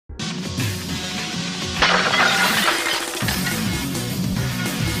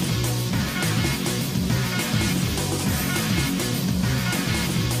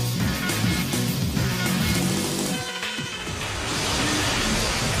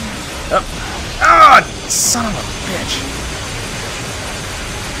Ah, son of a bitch.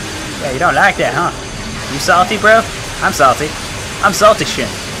 Yeah, you don't like that, huh? You salty, bro? I'm salty. I'm salty shit.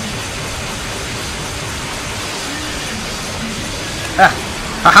 Ah,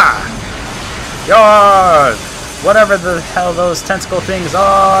 haha. Your whatever the hell those tentacle things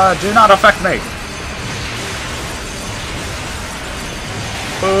are, do not affect me.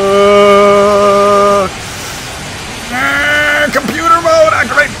 Computer mode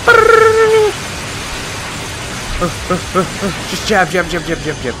activate. Just jab, jab, jab, jab,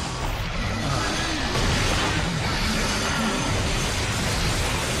 jab, jab.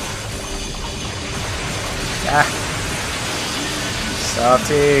 Ah.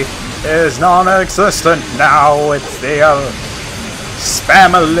 Salty is non-existent now. It's the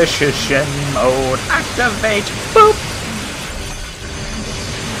spam-malicious mode. Activate. Boop.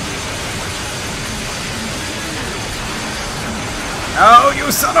 Oh,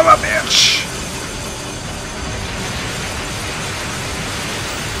 you son of a bitch!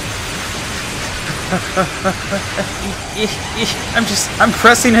 I'm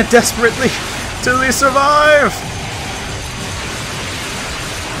pressing it desperately till we survive!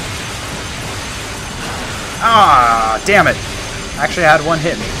 Ah, damn it. Actually, I had one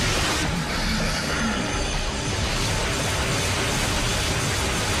hit me.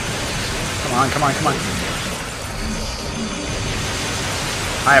 Come on, come on, come on.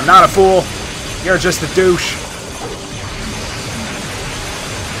 I am not a fool. You're just a douche.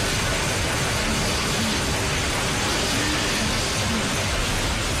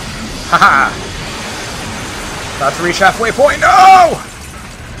 Haha! About to reach halfway point. No!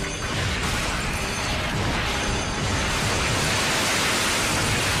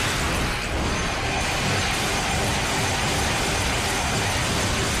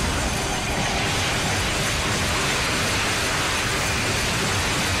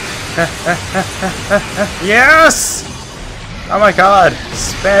 Yes! Oh my god.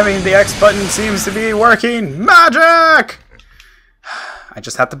 Spamming the X button seems to be working. Magic! I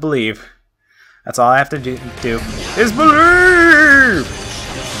just have to believe. That's all I have to do is believe!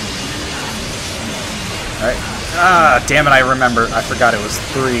 Alright. Ah, damn it, I remember. I forgot it was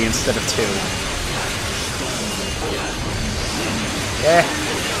 3 instead of 2. Yeah.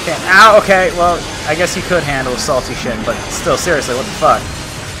 Okay. Ow, okay, well, I guess you could handle salty shit, but still, seriously, what the fuck?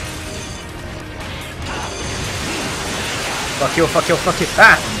 Fuck you, fuck you, fuck you.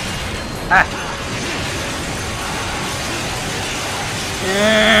 Ah! Ah!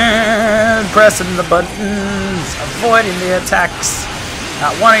 And pressing the buttons, avoiding the attacks,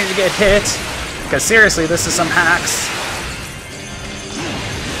 not wanting to get hit, because seriously, this is some hacks.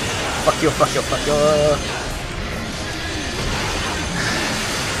 Fuck you, fuck you, fuck you.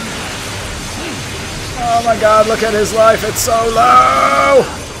 Oh my god, look at his life, it's so low!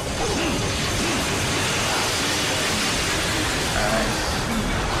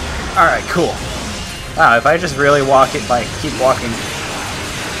 Alright, cool. Wow, if I just really walk it, like, keep walking.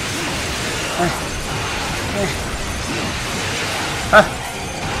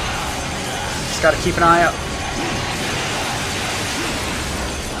 Just gotta keep an eye out.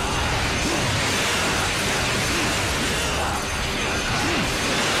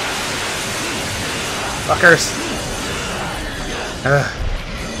 Fuckers.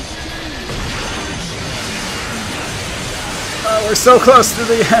 Oh, we're so close to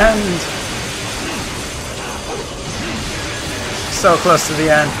the end. So close to the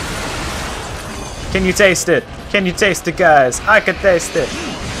end. Can you taste it? Can you taste it, guys? I can taste it.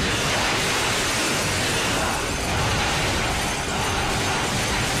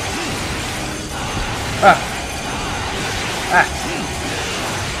 Ah. Ah.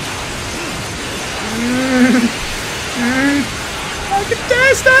 I can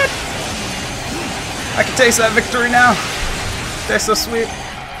taste it! I can taste that victory now. They're so sweet.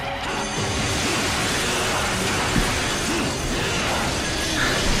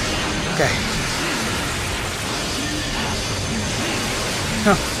 Okay.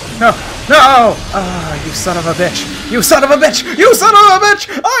 No, no, no! Oh, you son of a bitch! You son of a bitch! You son of a bitch!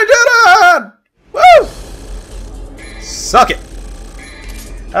 I did it! Woo! Suck it!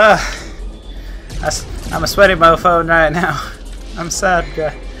 I'm a sweaty mofo right now. I'm sad,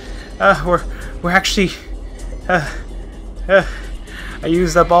 guy. We're actually, I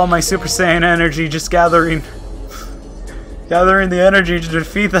used up all my Super Saiyan energy just gathering the energy to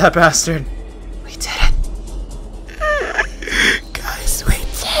defeat that bastard. We did it. Guys, we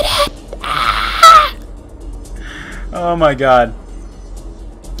did it. Oh my god.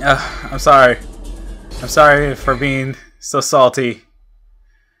 I'm sorry. I'm sorry for being so salty.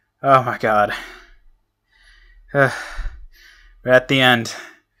 Oh my god. We're at the end.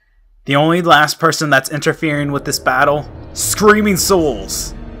 The only last person that's interfering with this battle, Screaming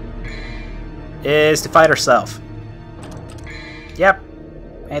Souls, is to fight herself. Yep.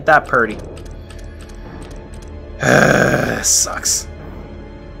 Ain't that pretty. Sucks.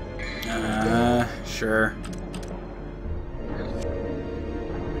 Sure.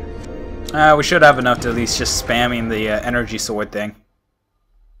 We should have enough to at least just spamming the energy sword thing.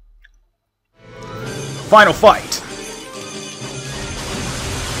 Final fight!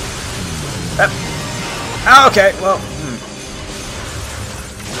 Oh, okay, well...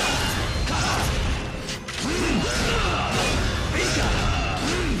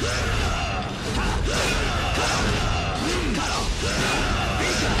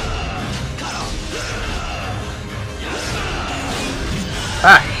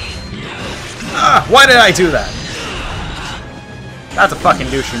 why did I do that? That's a fucking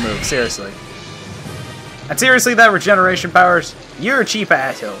douchey move, seriously. And seriously, that regeneration powers, you're a cheap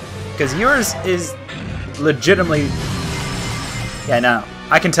asshole. Because yours is legitimately... Yeah, no.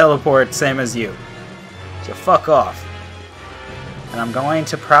 I can teleport same as you. So fuck off. And I'm going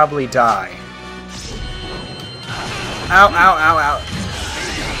to probably die. Ow, ow, ow, ow.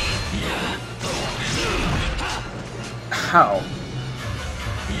 Ow.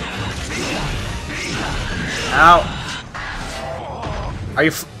 Ow. Are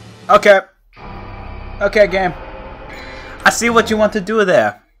you... Okay. Okay, game. I see what you want to do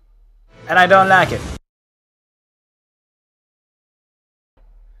there. And I don't like it.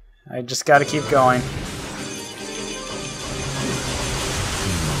 I just gotta keep going.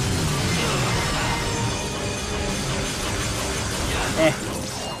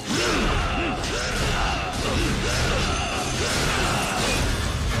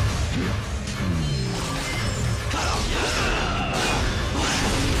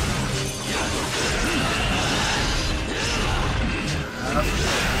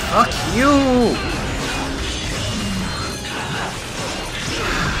 Fuck you!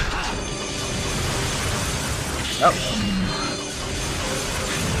 Oh.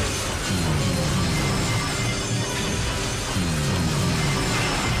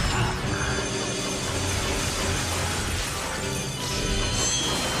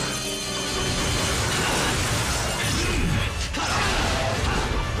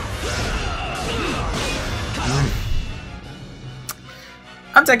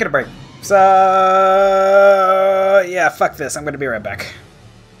 I'm taking a break. So, yeah, fuck this. I'm gonna be right back.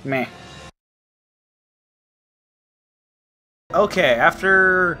 Meh. Okay,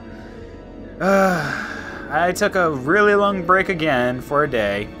 after... I took a really long break again for a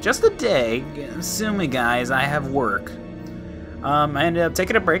day. Just a day. Assuming, guys, I have work. I ended up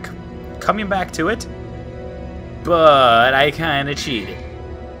taking a break, coming back to it, but I kinda cheated.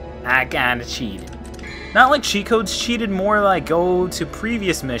 Not like cheat codes cheated, more like go to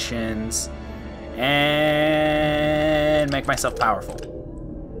previous missions and make myself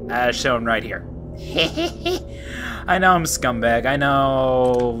powerful. As shown right here. I know I'm a scumbag, I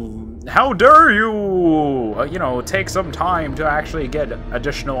know. How dare you! You know, take some time to actually get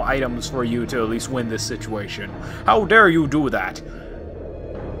additional items for you to at least win this situation. How dare you do that?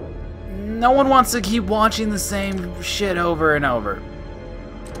 No one wants to keep watching the same shit over and over.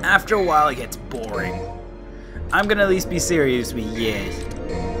 After a while, it gets boring. I'm gonna at least be serious with you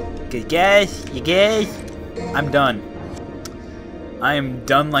guys. You guys, I'm done. I am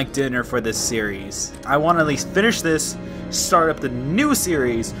done like dinner for this series. I want to at least finish this, start up the new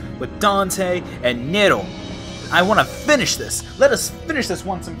series with Dante and Niddle. I want to finish this. Let us finish this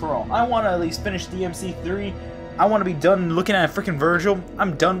once and for all. I want to at least finish DMC3. I want to be done looking at freaking Virgil.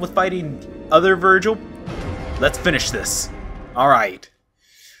 I'm done with fighting other Virgil. Let's finish this. Alright.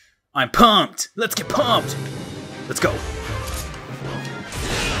 I'm pumped. Let's get pumped. Let's go.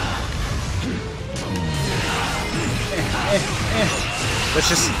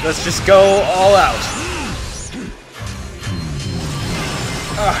 Let's just go all out.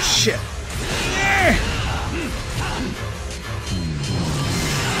 Oh shit.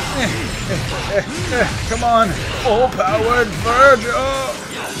 Come on, full powered Virgil.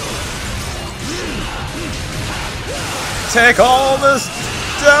 Take all this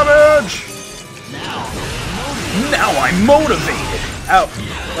damage. Now I'm motivated! Ow.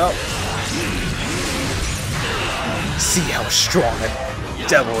 Oh. See how strong a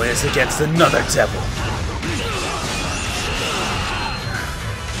devil is against another devil.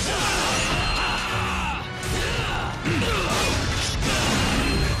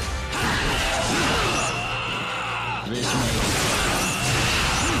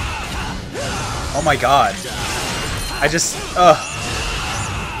 Oh my god. I just...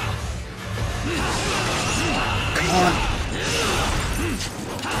 Come on.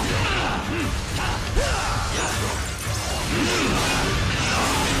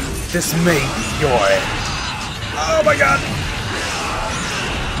 This may be your end. Oh my god!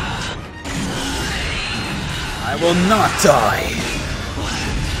 I will not die.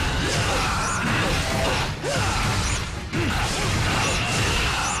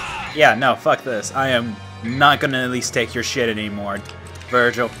 Yeah, no, fuck this. I am not gonna at least take your shit anymore,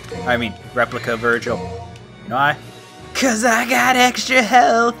 Virgil. I mean, Replica Virgil. You know why? 'Cause I got extra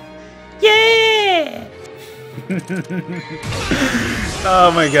health. Yeah!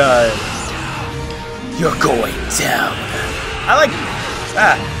 Oh my god. You're going down. I like...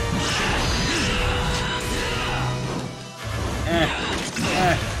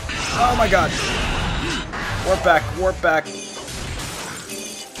 Oh my god. Warp back, warp back.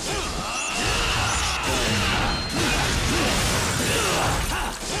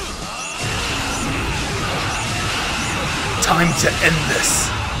 Time to end this.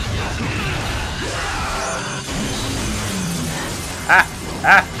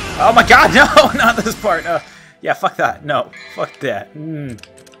 Oh my god, no, not this part. Yeah, fuck that. No, fuck that.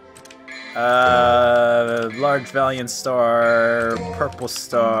 Large Valiant Star, Purple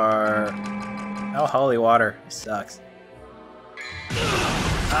Star. Oh, Holy Water. Sucks.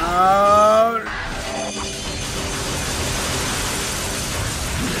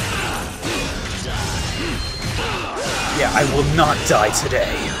 Yeah, I will not die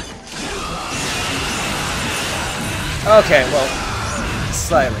today. Okay, well,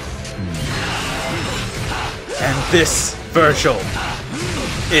 slightly. And this, Virgil,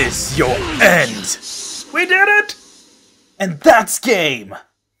 is your end. We did it! And that's game!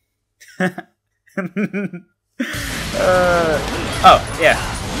 Oh, yeah.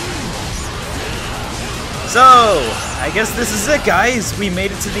 So, I guess this is it, guys. We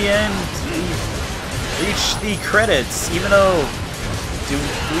made it to the end. We reached the credits, even though... Do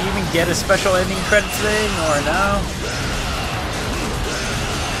we even get a special ending credits thing, or no?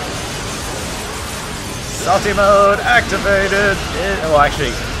 Salty mode activated! Well,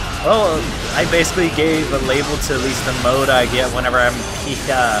 actually... Well, I basically gave a label to at least the mode I get whenever I'm peaked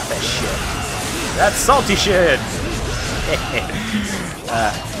off that shit. That's salty shit!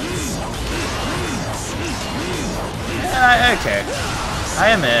 Okay. I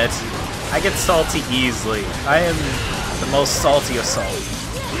admit, I get salty easily. I am the most salty of salt.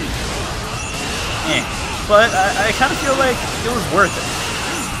 But I kind of feel like it was worth it.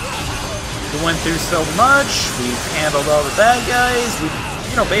 We went through so much, we've handled all the bad guys, we've,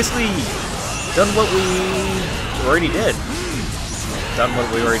 you know, basically done what we already did. Done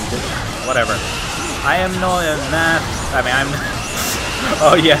what we already did. Whatever. I am no math. I mean, I'm...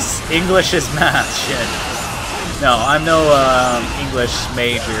 Oh yes, English is math. Shit. No, I'm no English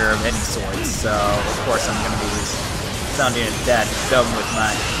major of any sort, so of course I'm gonna be sounding that dumb with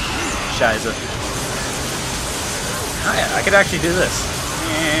my shiza. Oh yeah, I could actually do this.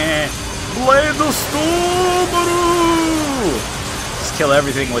 Blade the Storm! Just kill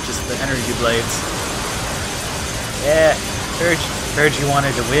everything with just the energy blades. Yeah, heard you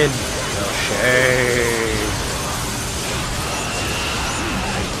wanted to win. No shame.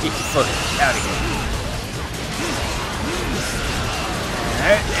 Get the fuck out of here.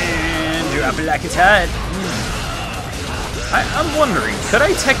 Alright, and drop it like it's hot. I'm wondering, could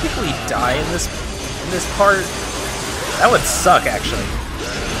I technically die in this part? That would suck, actually.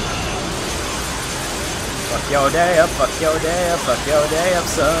 Fuck your day up, fuck your day up, fuck your day up,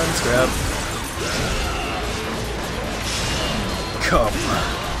 son scrub. Come.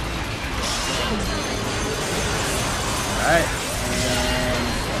 Alright.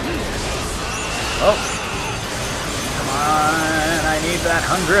 Oh. Come on, I need that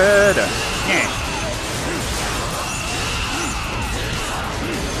 100.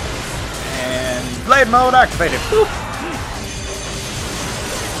 And blade mode activated. Boop.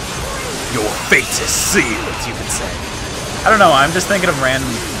 Your fate is sealed, you can say. I don't know, I'm just thinking of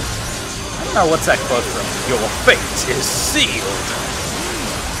random... I don't know, what's that quote from? Your fate is sealed.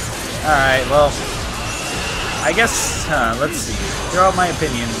 Alright, well... I guess, let's see. Throw out my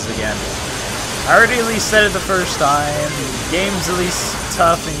opinions again. I already at least said it the first time. Game's at least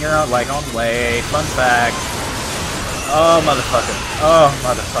tough and you're like on the way. Fun fact. Oh, motherfucker. Oh,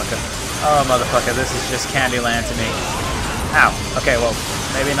 motherfucker. Oh, motherfucker. This is just Candyland to me. Ow. Okay, well...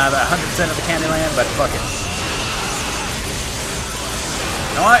 Maybe not 100% of the Candyland, but fuck it.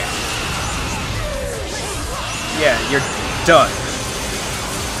 You know what? Yeah, you're done.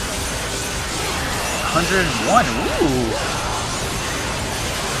 101. Ooh.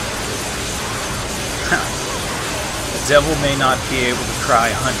 The devil may not be able to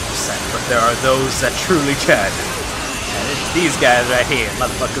cry 100%, but there are those that truly can. And it's these guys right here,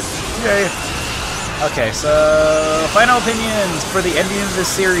 motherfuckers. Yeah. Okay, so final opinions for the ending of this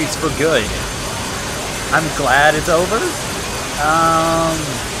series for good. I'm glad it's over.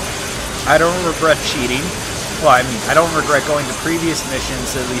 I don't regret cheating. Well, I mean, I don't regret going to previous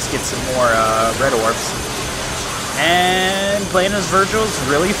missions to at least get some more red orbs. And playing as Virgil is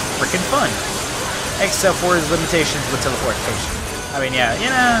really freaking fun. Except for his limitations with teleportation. I mean, yeah, you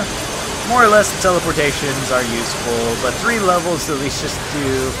know, more or less the teleportations are useful, but 3 levels to at least just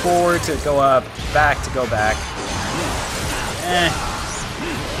do forward to go up, back to go back.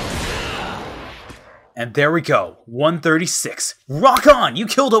 And there we go, 136. Rock on! You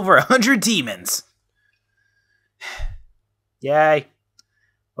killed over 100 demons! Yay.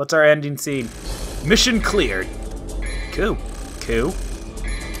 What's our ending scene? Mission cleared. Cool. Cool.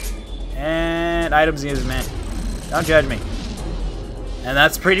 And items used, man. Don't judge me. And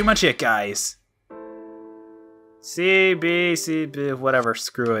that's pretty much it, guys. C, B, whatever.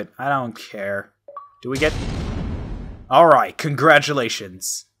 Screw it. I don't care. Do we get... Alright,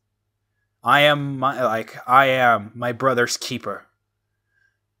 congratulations. I am my brother's keeper.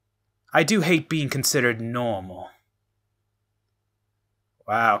 I do hate being considered normal.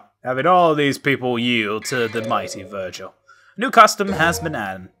 Wow. Having all these people yield to the mighty Virgil. A new custom has been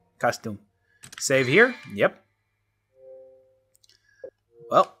added. Costume. Save here? Yep.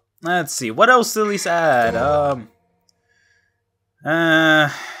 Well, let's see. What else did Lisa add?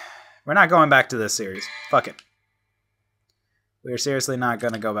 We're not going back to this series. Fuck it. We're seriously not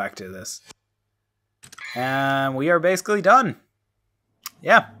going to go back to this. And we are basically done.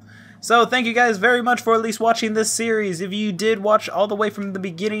 Yeah. So thank you guys very much for at least watching this series. If you did watch all the way from the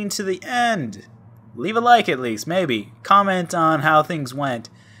beginning to the end, leave a like at least, maybe. Comment on how things went.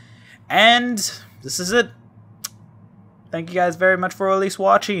 And this is it. Thank you guys very much for at least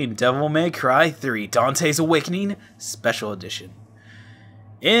watching Devil May Cry 3 Dante's Awakening Special Edition.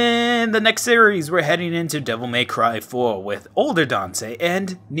 In the next series, we're heading into Devil May Cry 4 with older Dante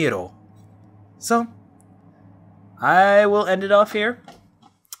and Nero. So, I will end it off here.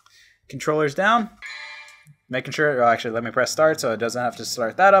 Controllers down. Making sure, oh, actually, let me press start so it doesn't have to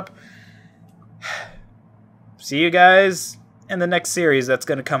start that up. See you guys in the next series that's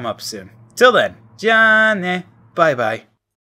going to come up soon. Till then, Johnny, bye-bye.